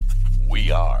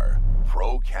We are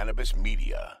Pro Cannabis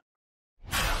Media.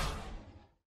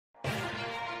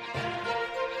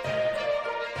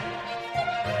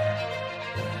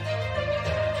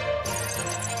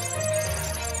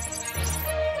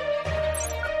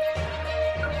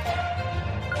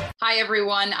 Hi,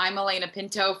 everyone. I'm Elena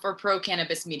Pinto for Pro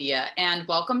Cannabis Media, and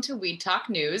welcome to Weed Talk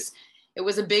News. It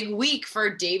was a big week for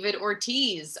David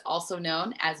Ortiz, also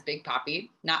known as Big Papi.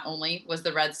 Not only was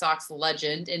the Red Sox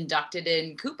legend inducted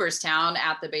in Cooperstown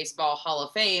at the Baseball Hall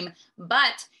of Fame,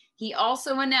 but he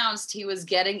also announced he was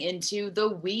getting into the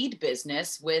weed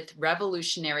business with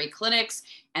Revolutionary Clinics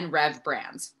and Rev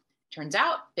Brands. Turns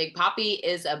out Big Papi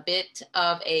is a bit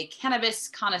of a cannabis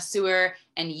connoisseur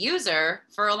and user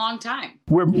for a long time.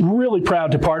 We're really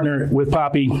proud to partner with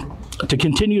Papi to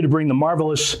continue to bring the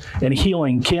marvelous and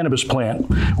healing cannabis plant,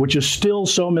 which is still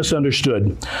so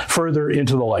misunderstood, further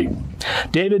into the light.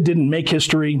 David didn't make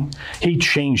history, he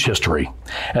changed history.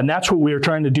 And that's what we are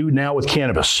trying to do now with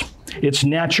cannabis. It's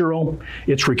natural,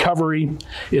 it's recovery,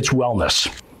 it's wellness.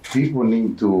 People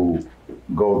need to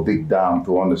go dig down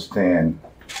to understand,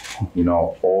 you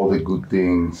know, all the good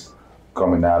things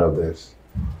coming out of this.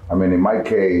 I mean, in my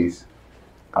case,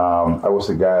 I was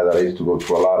a guy that I used to go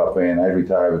through a lot of pain. I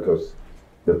retired because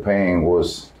the pain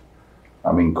was,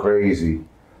 crazy.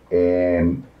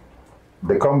 And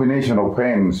the combination of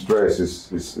pain and stress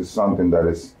is something that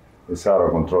is out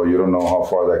of control. You don't know how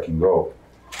far that can go.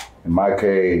 In my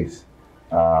case,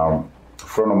 a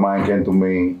friend of mine came to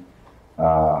me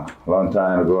a long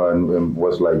time ago and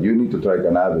was like, you need to try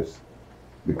cannabis.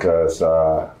 Because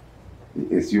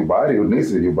it's your body who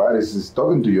needs it. Your body is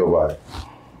talking to your body.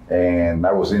 And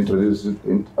I was introduced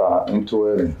into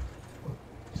it, and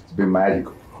it's been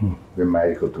magical. Been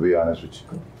magical, to be honest with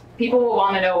you. People will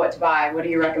want to know what to buy. What do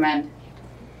you recommend?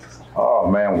 Oh,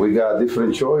 man, we got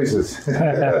different choices. We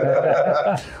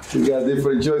got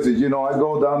different choices. You know, I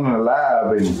go down in the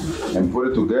lab and put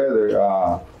it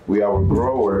together. We are a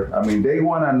grower. I mean, they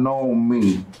want to know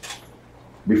me.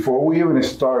 Before we even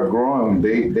start growing,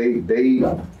 they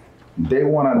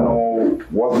want to know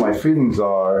what my feelings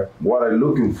are, what I'm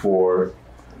looking for,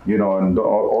 you know, and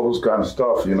all those kind of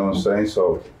stuff, you know what I'm saying?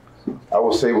 So I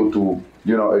was able to,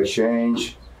 you know,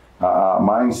 exchange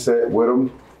mindset with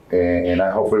them, and I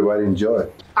hope everybody enjoy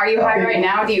it. Are you high right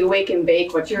now? Do you wake and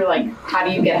bake? What's your, how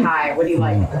do you get high? What do you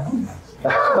like?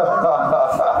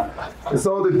 It's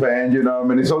all depends, you know.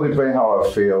 It's all depends how I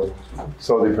feel. It's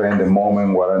all depends the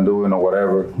moment, what I'm doing or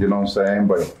whatever, you know what I'm saying?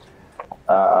 But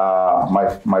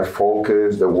my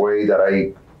focus, the way that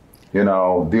I, you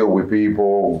know, deal with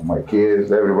people, my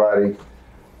kids, everybody,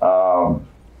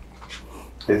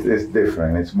 it's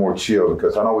different. It's more chill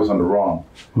because I'm always on the run.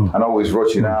 I'm always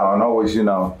rushing out. I'm always, you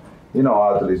know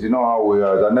athletes, you know how we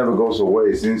are. That never goes away,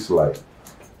 it seems like.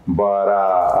 But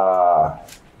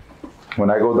when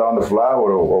I go down the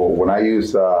flower or when I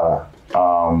use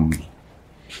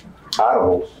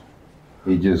edibles,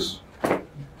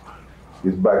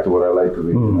 it's back to what I like to be,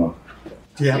 you know.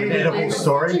 Do you have an edible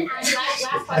story?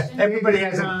 Everybody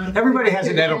has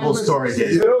an edible story,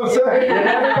 David. You know what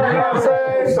I'm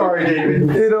saying? Sorry, David.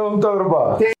 You know what I'm talking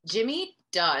about. Jimmy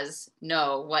does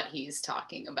know what he's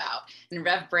talking about. And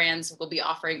Rev Brands will be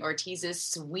offering Ortiz's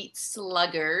Sweet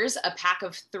Sluggers, a pack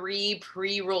of 3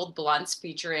 pre-rolled blunts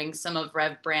featuring some of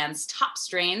Rev Brands' top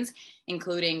strains,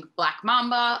 including Black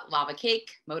Mamba, Lava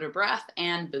Cake, Motor Breath,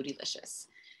 and Bootylicious.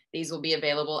 These will be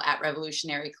available at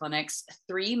Revolutionary Clinics,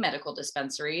 3 medical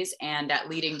dispensaries, and at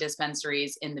leading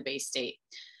dispensaries in the Bay State.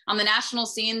 On the national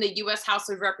scene, the U.S. House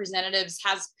of Representatives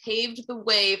has paved the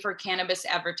way for cannabis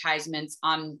advertisements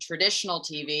on traditional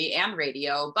TV and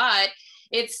radio, but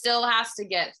it still has to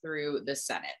get through the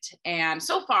Senate. And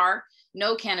so far,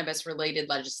 no cannabis-related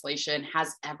legislation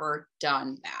has ever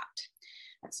done that.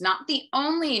 That's not the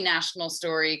only national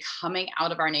story coming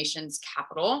out of our nation's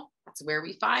capital. That's where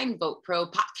we find Vote Pro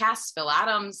Podcast's Phil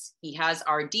Adams. He has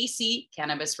our DC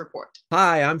Cannabis Report.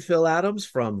 Hi, I'm Phil Adams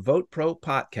from Vote Pro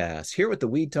Podcast, here with the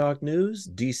Weed Talk News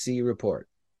DC Report.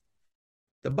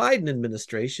 The Biden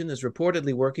administration is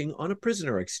reportedly working on a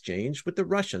prisoner exchange with the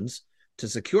Russians to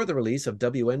secure the release of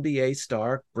WNBA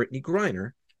star Brittany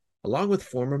Griner, along with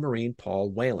former Marine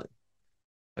Paul Whelan.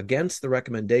 Against the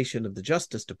recommendation of the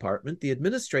Justice Department, the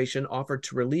administration offered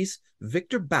to release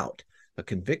Victor Bout, a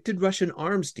convicted Russian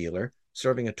arms dealer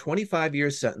serving a 25-year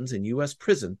sentence in U.S.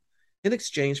 prison, in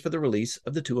exchange for the release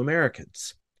of the 2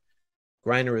 Americans.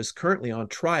 Griner is currently on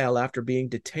trial after being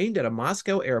detained at a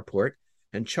Moscow airport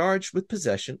and charged with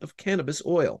possession of cannabis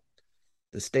oil.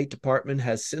 The State Department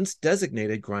has since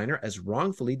designated Griner as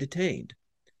wrongfully detained.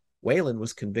 Whelan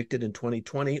was convicted in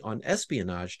 2020 on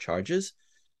espionage charges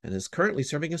and is currently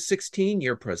serving a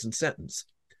 16-year prison sentence.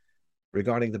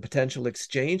 Regarding the potential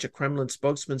exchange, a Kremlin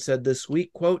spokesman said this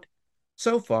week, quote,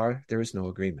 "So far, there is no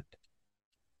agreement."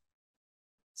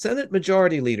 Senate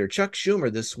Majority Leader Chuck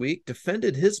Schumer this week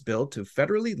defended his bill to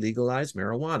federally legalize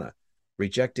marijuana,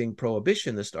 rejecting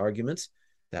prohibitionist arguments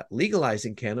that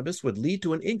legalizing cannabis would lead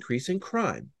to an increase in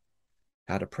crime.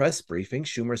 At a press briefing,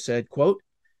 Schumer said, quote,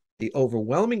 "The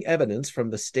overwhelming evidence from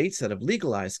the states that have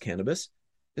legalized cannabis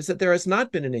is that there has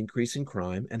not been an increase in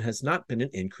crime and has not been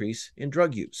an increase in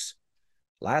drug use."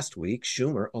 Last week,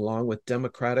 Schumer, along with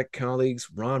Democratic colleagues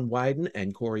Ron Wyden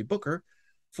and Cory Booker,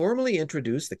 formally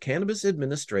introduced the Cannabis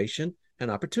Administration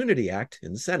and Opportunity Act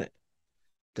in the Senate.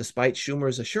 Despite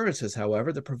Schumer's assurances,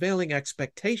 however, the prevailing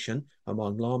expectation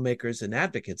among lawmakers and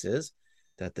advocates is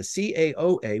that the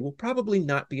CAOA will probably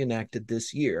not be enacted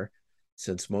this year,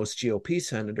 since most GOP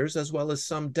senators, as well as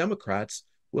some Democrats,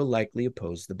 will likely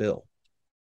oppose the bill.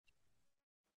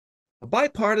 A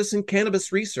bipartisan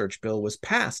cannabis research bill was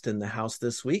passed in the House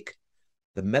this week.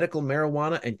 The Medical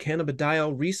Marijuana and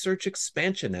Cannabidiol Research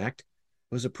Expansion Act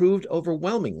was approved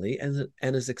overwhelmingly and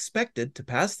is expected to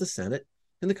pass the Senate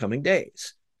in the coming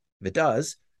days. If it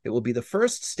does, it will be the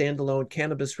first standalone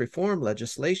cannabis reform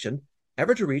legislation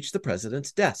ever to reach the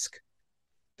president's desk.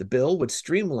 The bill would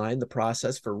streamline the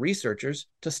process for researchers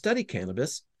to study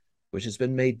cannabis, which has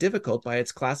been made difficult by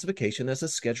its classification as a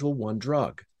Schedule I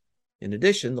drug. In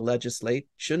addition, the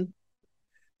legislation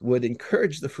would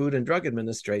encourage the Food and Drug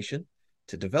Administration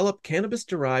to develop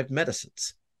cannabis-derived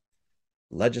medicines.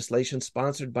 Legislation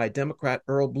sponsored by Democrat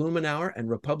Earl Blumenauer and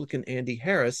Republican Andy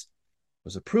Harris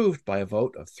was approved by a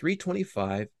vote of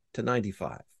 325 to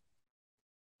 95.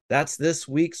 That's this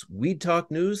week's Weed Talk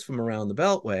news from around the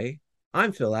Beltway.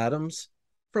 I'm Phil Adams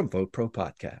from Vote Pro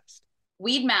Podcast.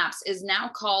 Weedmaps is now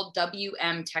called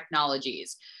WM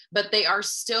Technologies, but they are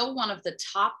still one of the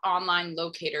top online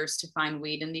locators to find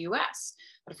weed in the US.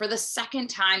 But for the second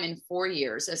time in 4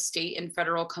 years, a state and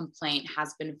federal complaint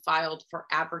has been filed for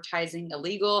advertising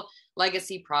illegal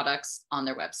legacy products on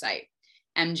their website.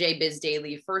 MJ Biz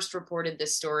Daily first reported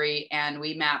this story, and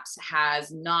Weedmaps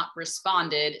has not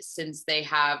responded since they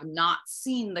have not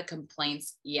seen the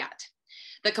complaints yet.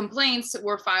 The complaints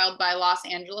were filed by Los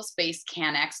Angeles-based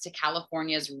Cannex to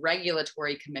California's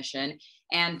Regulatory Commission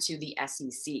and to the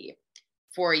SEC.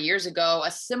 4 years ago,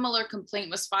 a similar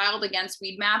complaint was filed against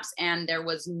Weedmaps, and there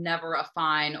was never a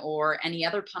fine or any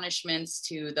other punishments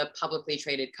to the publicly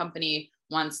traded company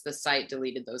once the site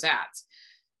deleted those ads.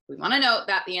 We want to note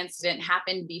that the incident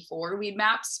happened before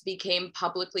Weedmaps became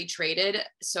publicly traded,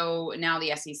 so now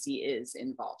the SEC is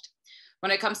involved.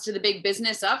 When it comes to the big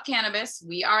business of cannabis,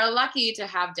 we are lucky to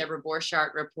have Deborah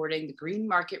Borchardt reporting the Green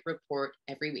Market Report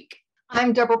every week.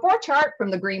 I'm Deborah Borchardt from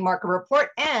the Green Market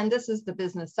Report, and this is the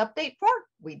business update for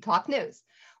Weed Talk News.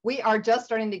 We are just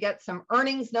starting to get some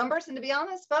earnings numbers, and to be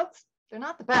honest, folks, they're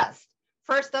not the best.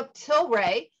 First up,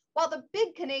 Tilray. While the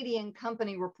big Canadian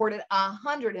company reported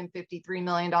 $153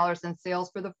 million in sales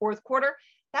for the fourth quarter,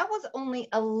 that was only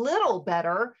a little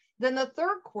better than the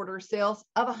third quarter sales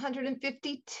of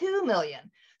 $152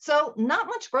 million. So not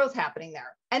much growth happening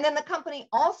there. And then the company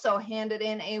also handed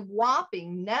in a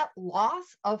whopping net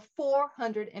loss of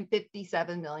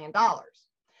 $457 million.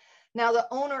 Now, the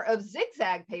owner of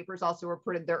Zigzag Papers also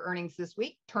reported their earnings this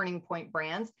week, Turning Point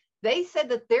Brands. They said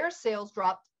that their sales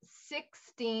dropped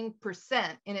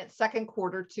 16% in its second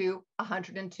quarter to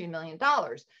 $102 million.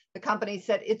 The company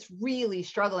said it's really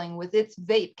struggling with its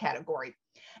vape category.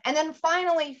 And then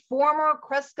finally, former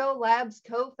Cresco Labs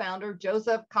co-founder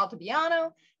Joseph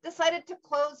Caltabiano decided to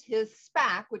close his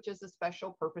SPAC, which is a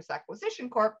special purpose acquisition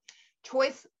corp,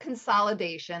 Choice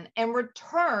Consolidation, and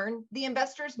return the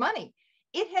investors' money.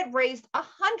 It had raised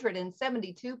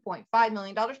 $172.5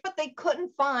 million, but they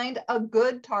couldn't find a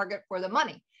good target for the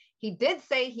money. He did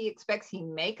say he expects he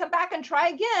may come back and try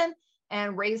again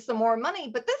and raise some more money,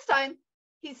 but this time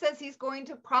he says he's going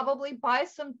to probably buy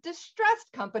some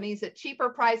distressed companies at cheaper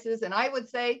prices. And I would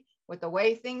say, with the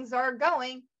way things are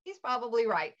going, he's probably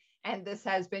right. And this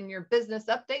has been your business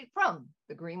update from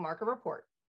the Green Market Report.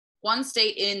 One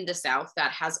state in the South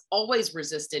that has always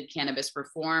resisted cannabis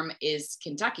reform is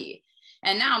Kentucky.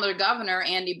 And now their governor,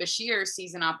 Andy Beshear,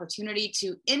 sees an opportunity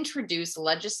to introduce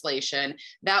legislation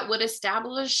that would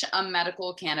establish a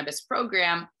medical cannabis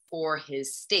program for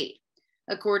his state.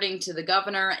 According to the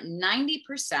governor,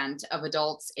 90% of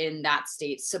adults in that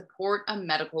state support a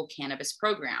medical cannabis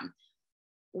program.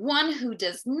 One who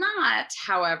does not,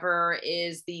 however,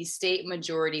 is the state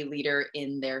majority leader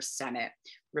in their Senate.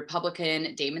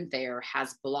 Republican Damon Thayer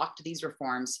has blocked these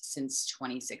reforms since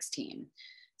 2016.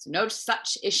 So no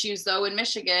such issues though in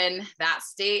Michigan. That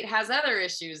state has other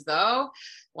issues though.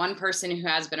 One person who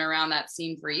has been around that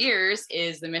scene for years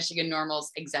is the Michigan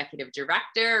NORML's executive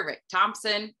director, Rick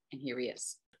Thompson, and here he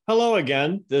is. Hello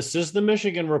again. This is the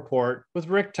Michigan Report with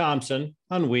Rick Thompson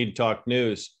on Weed Talk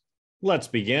News. Let's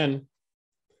begin.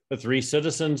 The 3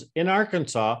 citizens in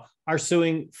Arkansas are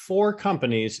suing 4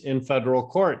 companies in federal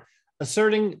court,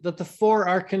 asserting that the 4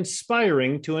 are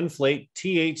conspiring to inflate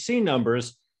THC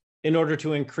numbers in order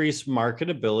to increase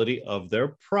marketability of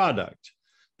their product.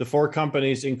 The 4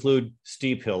 companies include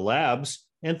Steep Hill Labs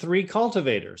and 3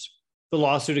 cultivators. The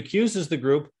lawsuit accuses the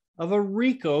group of a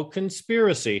RICO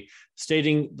conspiracy,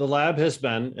 stating the lab has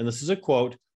been, and this is a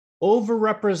quote,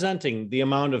 overrepresenting the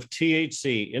amount of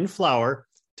THC in flower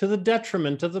to the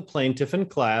detriment of the plaintiff and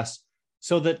class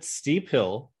so that Steep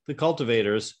Hill, the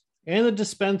cultivators, and the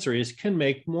dispensaries can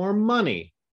make more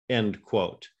money, end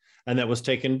quote. And that was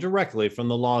taken directly from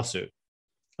the lawsuit.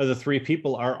 The 3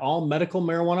 people are all medical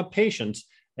marijuana patients,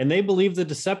 and they believe the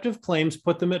deceptive claims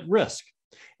put them at risk.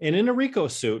 And in a RICO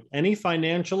suit, any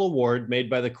financial award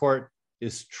made by the court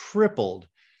is tripled.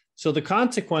 So the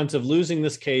consequence of losing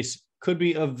this case could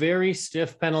be a very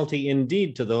stiff penalty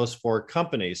indeed to those 4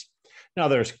 companies. Now,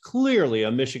 there's clearly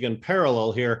a Michigan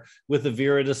parallel here with the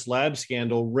Viridis lab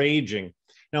scandal raging.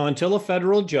 Now, until a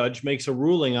federal judge makes a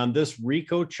ruling on this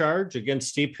RICO charge against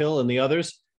Steep Hill and the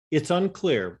others, it's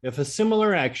unclear if a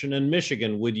similar action in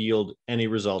Michigan would yield any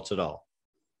results at all.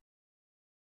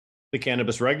 The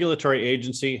Cannabis Regulatory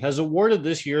Agency has awarded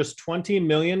this year's $20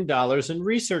 million in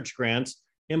research grants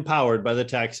empowered by the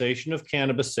taxation of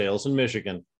cannabis sales in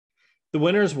Michigan. The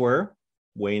winners were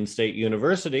Wayne State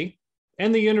University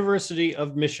and the University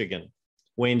of Michigan.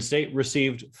 Wayne State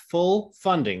received full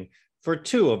funding for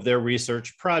 2 of their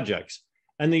research projects,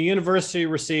 and the university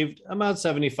received about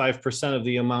 75% of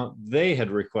the amount they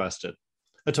had requested.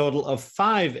 A total of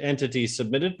 5 entities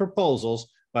submitted proposals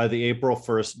by the April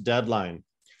 1st deadline.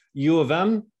 U of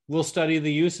M will study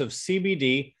the use of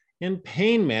CBD in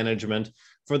pain management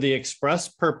for the express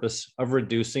purpose of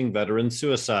reducing veteran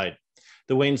suicide.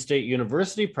 The Wayne State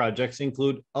University projects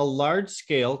include a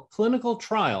large-scale clinical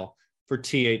trial for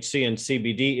THC and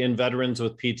CBD in veterans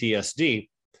with PTSD,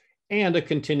 and a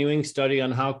continuing study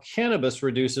on how cannabis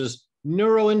reduces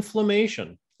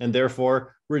neuroinflammation and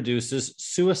therefore reduces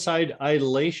suicide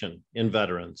ideation in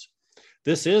veterans.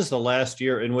 This is the last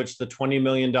year in which the $20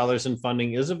 million in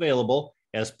funding is available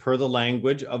as per the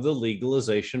language of the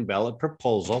legalization ballot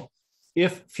proposal.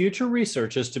 If future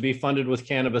research is to be funded with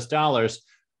cannabis dollars,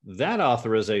 that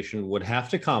authorization would have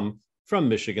to come from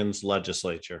Michigan's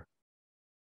legislature.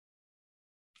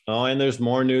 Oh, and there's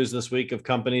more news this week of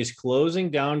companies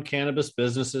closing down cannabis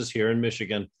businesses here in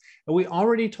Michigan. And we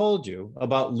already told you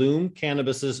about Lume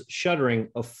Cannabis's shuttering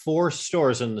of 4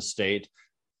 stores in the state.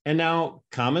 And now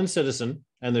Common Citizen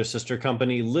and their sister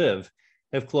company Live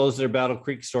have closed their Battle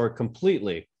Creek store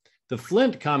completely. The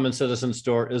Flint Common Citizen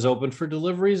store is open for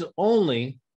deliveries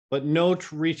only, but no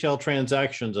retail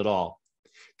transactions at all.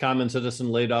 Common Citizen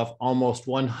laid off almost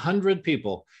 100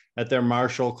 people at their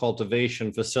Marshall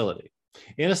cultivation facility.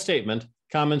 In a statement,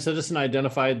 Common Citizen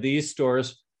identified these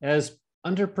stores as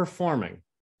underperforming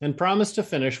and promised to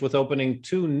finish with opening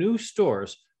 2 new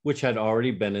stores, which had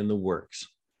already been in the works.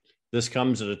 This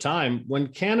comes at a time when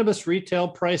cannabis retail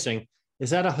pricing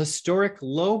is at a historic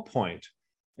low point,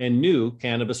 and new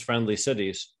cannabis-friendly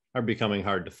cities are becoming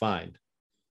hard to find.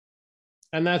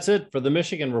 And that's it for the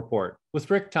Michigan Report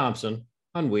with Rick Thompson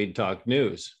on Weed Talk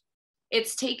News.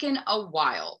 It's taken a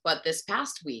while, but this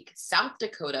past week, South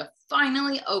Dakota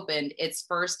finally opened its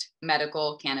first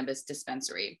medical cannabis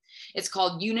dispensary. It's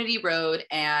called Unity Road,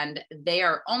 and they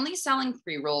are only selling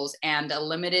pre-rolls and a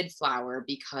limited flower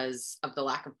because of the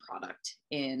lack of product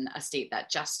in a state that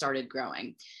just started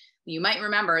growing. You might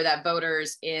remember that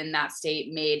voters in that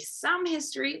state made some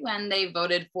history when they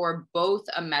voted for both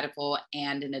a medical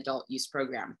and an adult use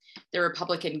program. The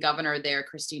Republican governor there,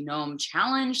 Kristi Noem,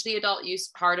 challenged the adult use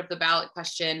part of the ballot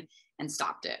question and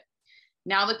stopped it.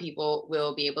 Now the people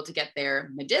will be able to get their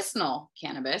medicinal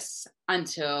cannabis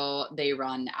until they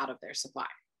run out of their supply.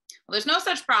 Well, there's no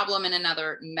such problem in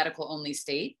another medical-only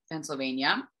state,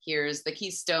 Pennsylvania. Here's the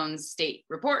Keystone State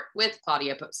Report with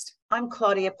Claudia Post. I'm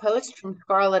Claudia Post from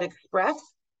Scarlet Express,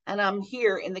 and I'm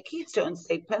here in the Keystone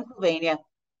State, Pennsylvania,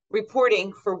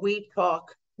 reporting for Weed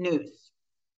Talk News.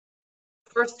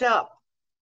 First up,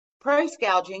 price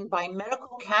gouging by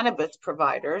medical cannabis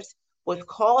providers was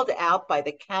called out by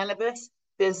the Cannabis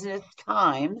Business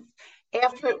Times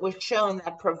after it was shown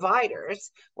that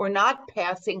providers were not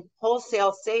passing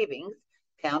wholesale savings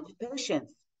down to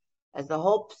patients. As the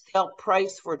wholesale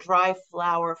price for dry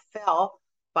flower fell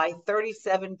by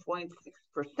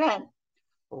 37.6%,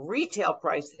 retail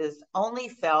prices only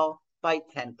fell by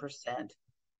 10%.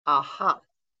 Aha,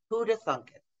 who'd have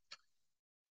thunk it?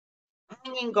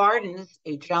 Hanging Gardens,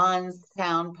 a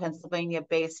Johnstown,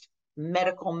 Pennsylvania-based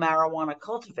medical marijuana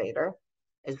cultivator,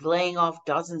 is laying off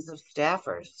dozens of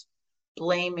staffers,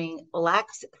 blaming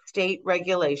lax state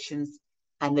regulations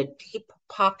and the deep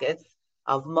pockets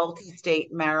of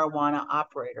multi-state marijuana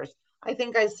operators. I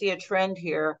think I see a trend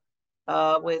here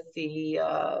with the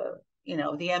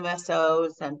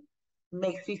MSOs, and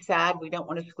makes me sad. We don't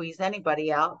want to squeeze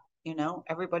anybody out.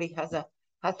 Everybody has to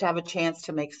have a chance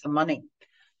to make some money.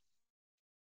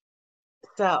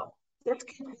 So this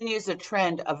continues a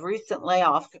trend of recent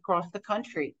layoffs across the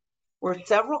country, where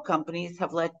several companies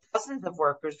have let dozens of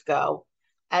workers go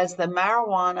as the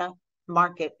marijuana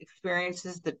market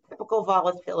experiences the typical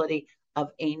volatility of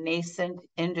a nascent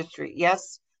industry.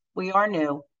 Yes, we are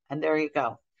new, and there you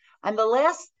go. And the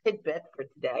last tidbit for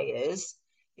today is,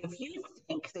 if you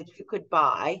think that you could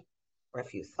buy, or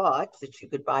if you thought that you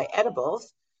could buy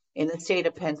edibles in the state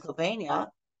of Pennsylvania,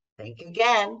 think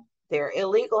again. They're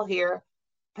illegal here.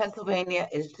 Pennsylvania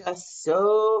is just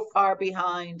so far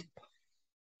behind.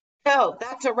 So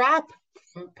that's a wrap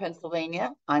from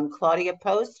Pennsylvania. I'm Claudia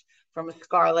Post from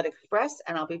Scarlet Express,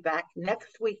 and I'll be back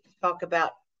next week to talk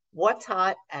about what's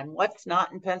hot and what's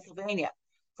not in Pennsylvania.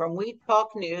 From Weed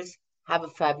Talk News, have a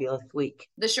fabulous week.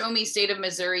 The Show Me State of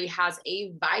Missouri has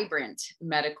a vibrant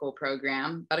medical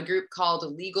program, but a group called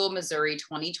Legal Missouri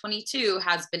 2022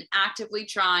 has been actively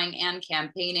trying and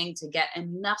campaigning to get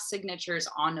enough signatures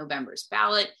on November's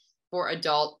ballot for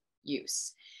adult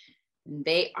use.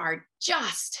 They are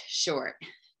just short.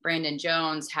 Brandon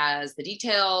Jones has the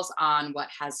details on what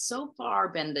has so far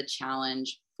been the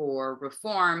challenge for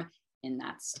reform in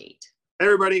that state. Hey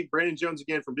everybody, Brandon Jones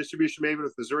again from Distribution Maven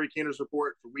with Missouri Cannabis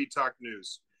Report for Weed Talk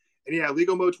News. And yeah,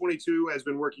 Legal Mo 22 has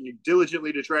been working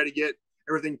diligently to try to get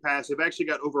everything passed. They've actually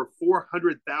got over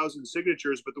 400,000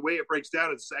 signatures, but the way it breaks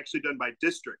down, it's actually done by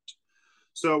district.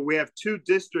 So we have 2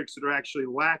 districts that are actually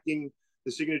lacking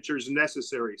the signatures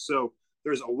necessary. So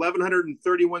there's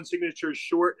 1,131 signatures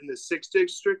short in the 6th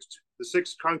district, the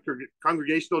 6th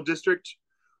congregational district,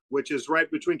 which is right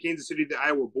between Kansas City and the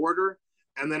Iowa border.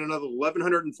 And then another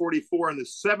 1,144 in the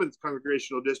 7th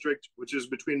congregational district, which is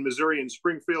between Missouri and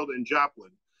Springfield and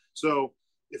Joplin. So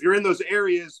if you're in those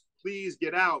areas, please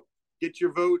get out, get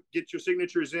your vote, get your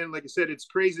signatures in. Like I said, it's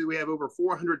crazy. We have over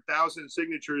 400,000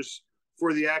 signatures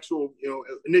for the actual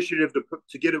initiative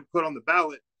to get it put on the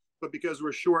ballot. But because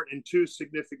we're short in 2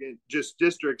 significant just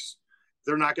districts,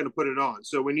 they're not going to put it on.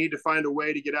 So we need to find a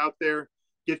way to get out there,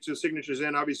 get your signatures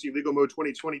in. Obviously, Legal Mode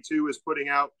 2022 is putting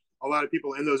out a lot of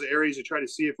people in those areas to try to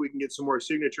see if we can get some more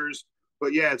signatures.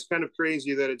 But yeah, it's kind of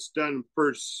crazy that it's done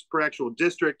per actual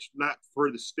district, not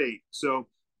for the state. So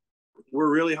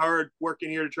we're really hard working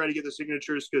here to try to get the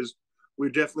signatures because we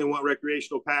definitely want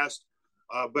recreational passed.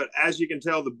 But as you can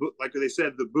tell, like they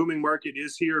said, the booming market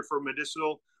is here for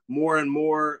medicinal. More and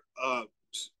more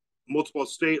multiple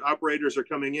state operators are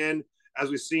coming in.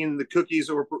 As we've seen, the Cookies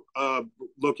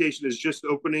location is just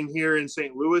opening here in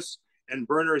St. Louis. And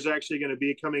Berner is actually going to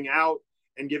be coming out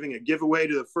and giving a giveaway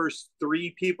to the first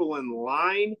 3 people in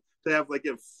line to have like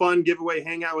a fun giveaway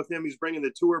hangout with him. He's bringing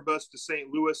the tour bus to St.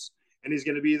 Louis, and he's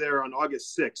going to be there on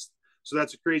August 6th. So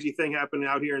that's a crazy thing happening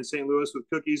out here in St. Louis with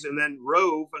Cookies. And then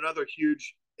Rove, another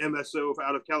huge MSO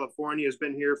out of California, has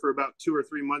been here for about 2 or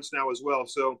 3 months now as well.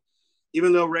 So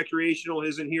even though recreational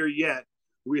isn't here yet,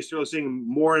 we're still seeing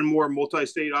more and more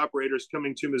multi-state operators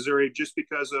coming to Missouri just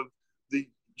because of the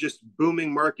just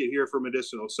booming market here for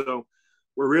medicinal. So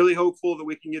we're really hopeful that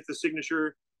we can get the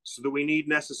signature so that we need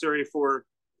necessary for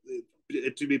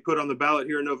it to be put on the ballot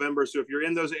here in November. So if you're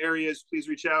in those areas, please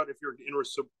reach out. If you're in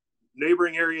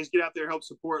neighboring areas, get out there, help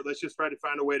support. Let's just try to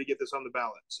find a way to get this on the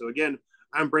ballot. So again,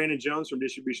 I'm Brandon Jones from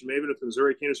Distribution Maven with the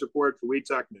Missouri Cannabis Report for Weed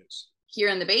Talk News. Here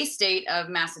in the Bay State of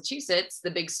Massachusetts,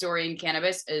 the big story in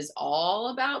cannabis is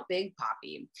all about Big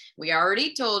Poppy. We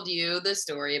already told you the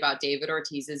story about David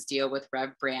Ortiz's deal with Rev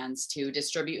Brands to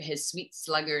distribute his Sweet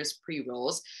Sluggers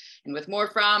pre-rolls. And with more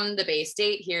from the Bay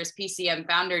State, here's PCM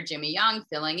founder Jimmy Young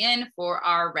filling in for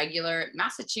our regular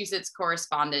Massachusetts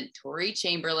correspondent, Tori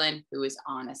Chamberlain, who is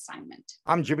on assignment.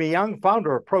 I'm Jimmy Young,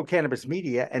 founder of Pro Cannabis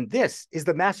Media, and this is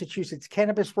the Massachusetts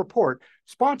Cannabis Report,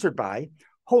 sponsored by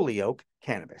Holyoke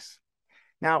Cannabis.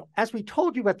 Now, as we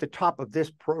told you at the top of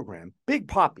this program, Big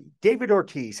Poppy, David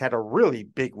Ortiz, had a really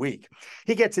big week.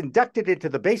 He gets inducted into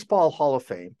the Baseball Hall of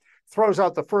Fame, throws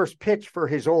out the first pitch for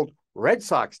his old Red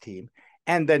Sox team,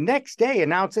 and the next day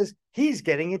announces he's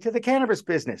getting into the cannabis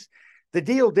business. The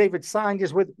deal David signed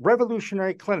is with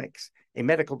Revolutionary Clinics, a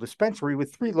medical dispensary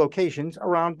with 3 locations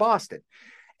around Boston,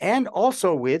 and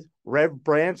also with Rev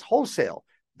Brands Wholesale.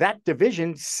 That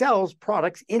division sells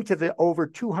products into the over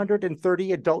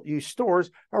 230 adult use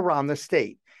stores around the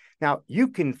state. Now, you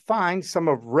can find some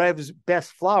of Rev's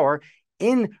best flower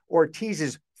in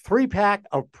Ortiz's 3-pack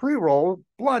of pre-roll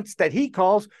blunts that he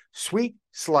calls Sweet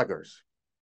Sluggers.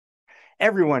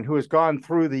 Everyone who has gone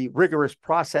through the rigorous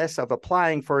process of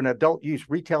applying for an adult use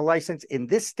retail license in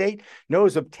this state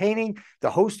knows obtaining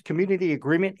the host community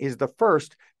agreement is the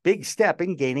first big step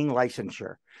in gaining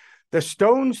licensure. The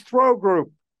Stone's Throw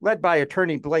Group, led by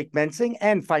attorney Blake Mensing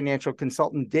and financial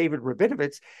consultant David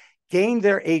Rabinovitz, gained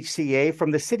their HCA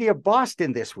from the city of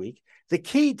Boston this week. The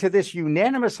key to this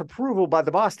unanimous approval by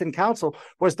the Boston Council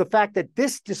was the fact that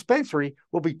this dispensary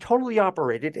will be totally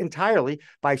operated entirely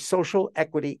by social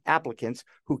equity applicants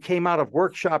who came out of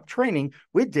workshop training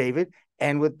with David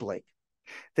and with Blake.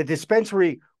 The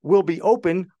dispensary will be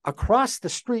open across the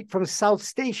street from South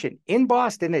Station in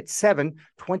Boston at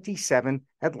 727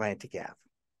 Atlantic Ave.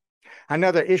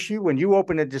 Another issue when you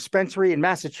open a dispensary in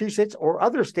Massachusetts or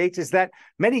other states is that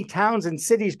many towns and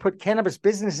cities put cannabis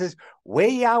businesses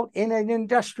way out in an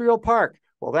industrial park.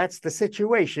 Well, that's the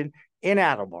situation in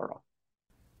Attleboro.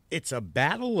 It's a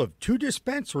battle of 2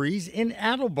 dispensaries in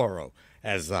Attleboro,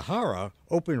 as Zahara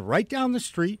opened right down the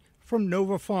street from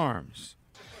Nova Farms.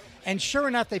 And sure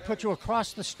enough, they put you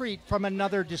across the street from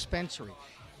another dispensary.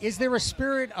 Is there a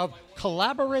spirit of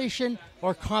collaboration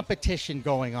or competition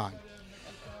going on?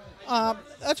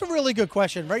 That's a really good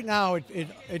question. Right now,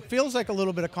 it feels like a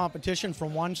little bit of competition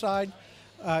from one side.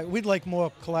 We'd like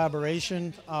more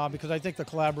collaboration because I think the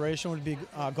collaboration would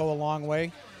go a long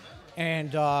way,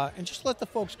 and just let the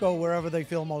folks go wherever they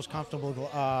feel most comfortable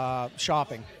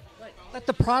shopping. Let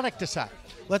the product decide.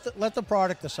 Let the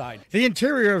product decide. The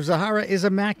interior of Zahara is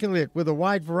immaculate with a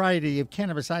wide variety of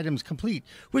cannabis items complete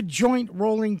with joint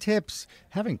rolling tips.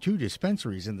 Having 2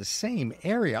 dispensaries in the same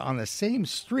area on the same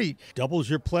street doubles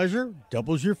your pleasure,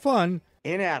 doubles your fun.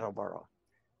 In Attleboro.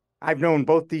 I've known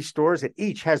both these stores and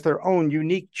each has their own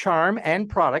unique charm and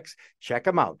products. Check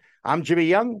them out. I'm Jimmy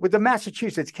Young with the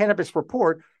Massachusetts Cannabis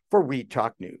Report for Weed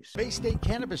Talk News. Bay State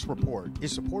Cannabis Report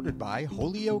is supported by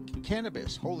Holyoke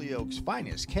Cannabis, Holyoke's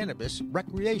finest cannabis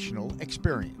recreational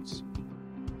experience.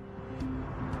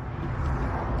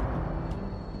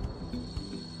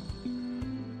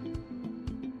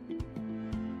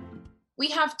 We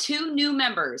have 2 new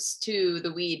members to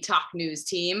the Weed Talk News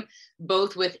team,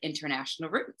 both with international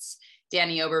roots.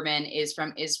 Danny Oberman is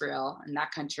from Israel, and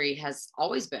that country has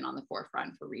always been on the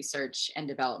forefront for research and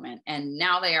development. And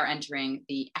now they are entering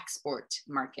the export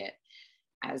market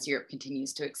as Europe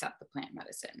continues to accept the plant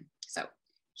medicine. So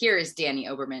here is Danny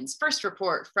Oberman's first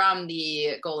report from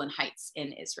the Golan Heights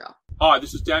in Israel. Hi,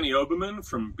 this is Danny Oberman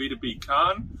from B2B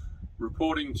Khan,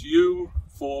 reporting to you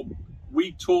for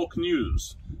Weed Talk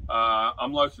News.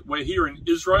 We're here in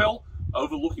Israel,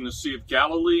 overlooking the Sea of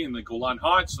Galilee in the Golan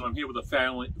Heights, and I'm here with a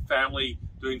family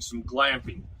doing some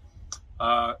glamping.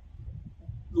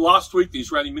 Last week, the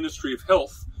Israeli Ministry of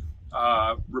Health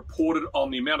reported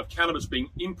on the amount of cannabis being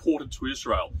imported to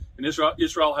Israel. And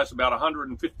Israel has about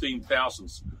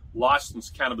 115,000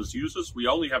 licensed cannabis users. We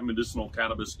only have medicinal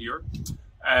cannabis here.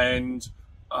 And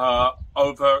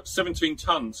over 17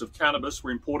 tons of cannabis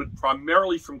were imported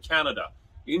primarily from Canada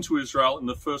into Israel in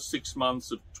the first 6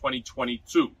 months of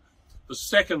 2022. The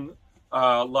second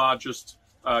largest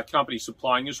company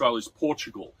supplying Israel is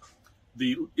Portugal.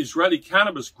 The Israeli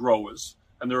cannabis growers,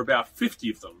 and there are about 50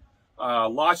 of them,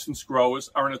 licensed growers,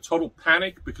 are in a total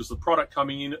panic because the product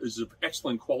coming in is of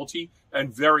excellent quality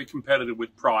and very competitive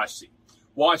with pricing.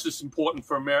 Why is this important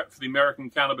for the American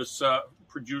cannabis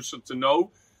producer to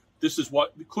know? This is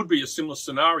what could be a similar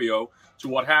scenario to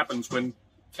what happens when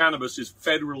cannabis is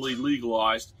federally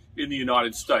legalized in the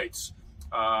United States.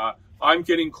 I'm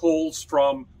getting calls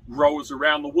from growers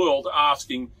around the world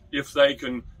asking if they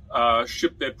can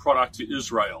ship their product to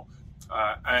Israel.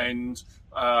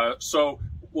 So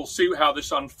we'll see how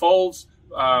this unfolds.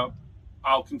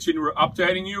 I'll continue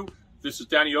updating you. This is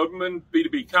Danny Oberman,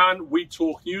 B2B Khan, Weed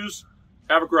Talk News.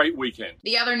 Have a great weekend.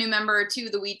 The other new member to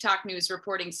the Weed Talk News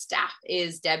reporting staff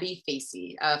is Debbie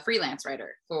Facey, a freelance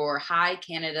writer for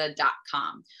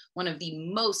HighCanada.com, one of the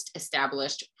most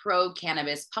established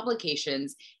pro-cannabis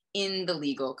publications in the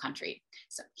legal country.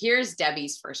 So here's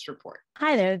Debbie's first report.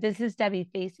 Hi there, this is Debbie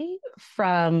Facey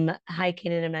from High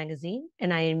Canada Magazine,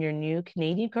 and I am your new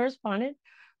Canadian correspondent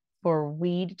for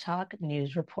Weed Talk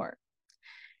News Report.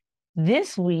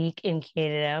 This week in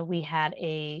Canada, we had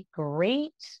a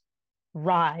great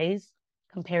rise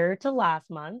compared to last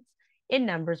month in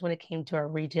numbers when it came to our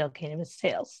retail cannabis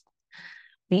sales.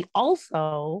 We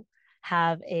also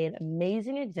have an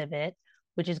amazing exhibit,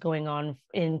 which is going on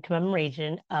in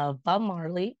commemoration of Bob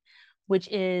Marley, which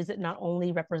is not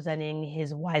only representing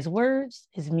his wise words,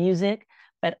 his music,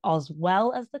 but as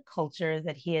well as the culture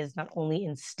that he has not only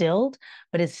instilled,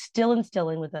 but is still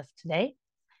instilling with us today.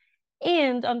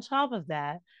 And on top of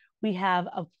that, we have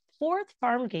a fourth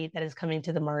farm gate that is coming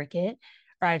to the market,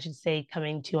 or I should say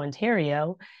coming to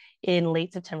Ontario in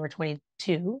late September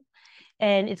 22.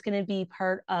 And it's going to be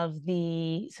part of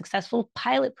the successful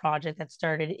pilot project that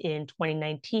started in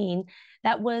 2019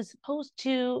 that was supposed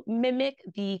to mimic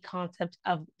the concept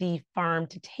of the farm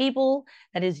to table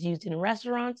that is used in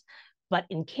restaurants. But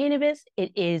in cannabis,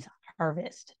 it is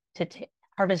harvest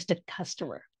to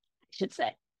customer, I should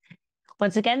say.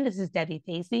 Once again, this is Debbie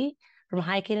Facey from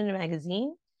High Canada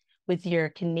Magazine with your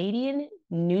Canadian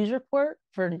news report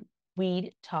for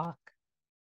Weed Talk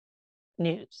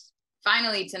News.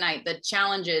 Finally tonight, the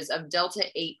challenges of Delta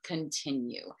 8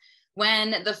 continue.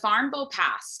 When the Farm Bill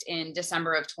passed in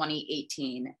December of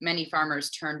 2018, many farmers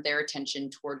turned their attention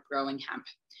toward growing hemp.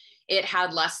 It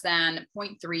had less than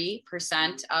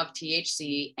 0.3% of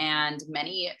THC, and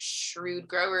many shrewd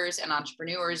growers and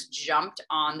entrepreneurs jumped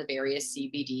on the various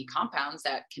CBD compounds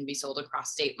that can be sold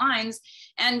across state lines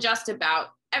and just about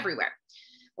everywhere.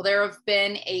 Well, there have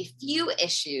been a few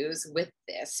issues with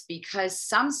this because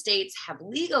some states have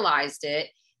legalized it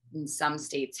and some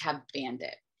states have banned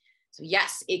it. So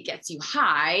yes, it gets you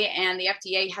high and the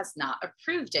FDA has not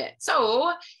approved it.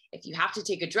 So if you have to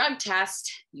take a drug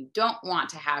test, you don't want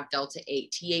to have Delta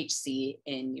 8 THC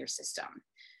in your system.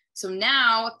 So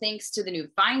now, thanks to the new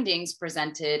findings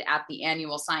presented at the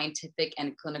annual Scientific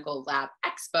and Clinical Lab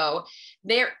Expo,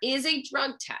 there is a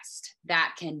drug test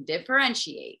that can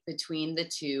differentiate between the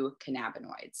two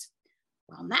cannabinoids.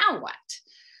 Well, now what?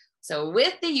 So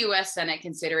with the US Senate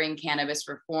considering cannabis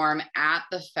reform at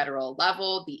the federal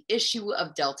level, the issue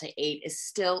of Delta 8 is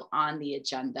still on the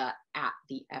agenda at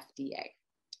the FDA.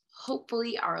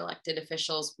 Hopefully our elected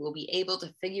officials will be able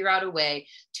to figure out a way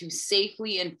to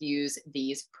safely infuse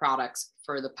these products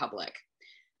for the public.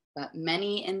 But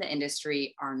many in the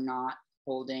industry are not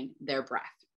holding their breath,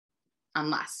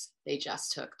 unless they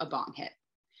just took a bong hit.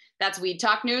 That's Weed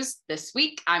Talk News this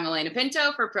week. I'm Elena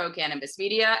Pinto for Pro Cannabis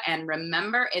Media. And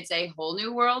remember, it's a whole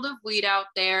new world of weed out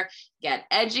there. Get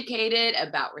educated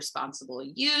about responsible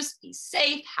use, be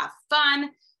safe, have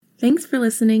fun. Thanks for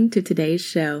listening to today's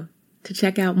show. To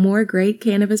check out more great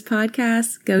cannabis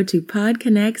podcasts, go to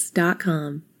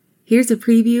podconnects.com. Here's a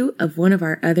preview of one of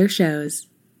our other shows.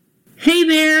 Hey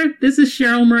there, this is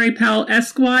Cheryl Murray Powell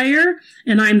Esquire,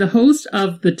 and I'm the host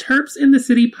of the Terps in the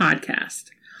City podcast.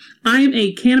 I am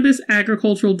a cannabis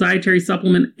agricultural dietary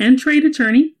supplement and trade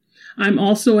attorney. I'm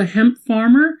also a hemp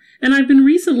farmer, and I've been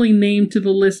recently named to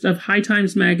the list of High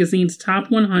Times Magazine's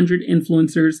top 100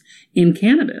 influencers in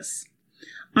cannabis.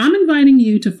 I'm inviting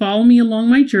you to follow me along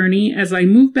my journey as I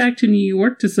move back to New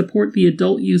York to support the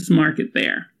adult use market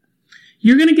there.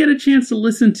 You're going to get a chance to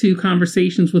listen to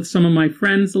conversations with some of my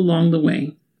friends along the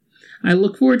way. I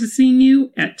look forward to seeing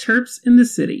you at Terps in the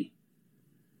City.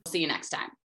 See you next time.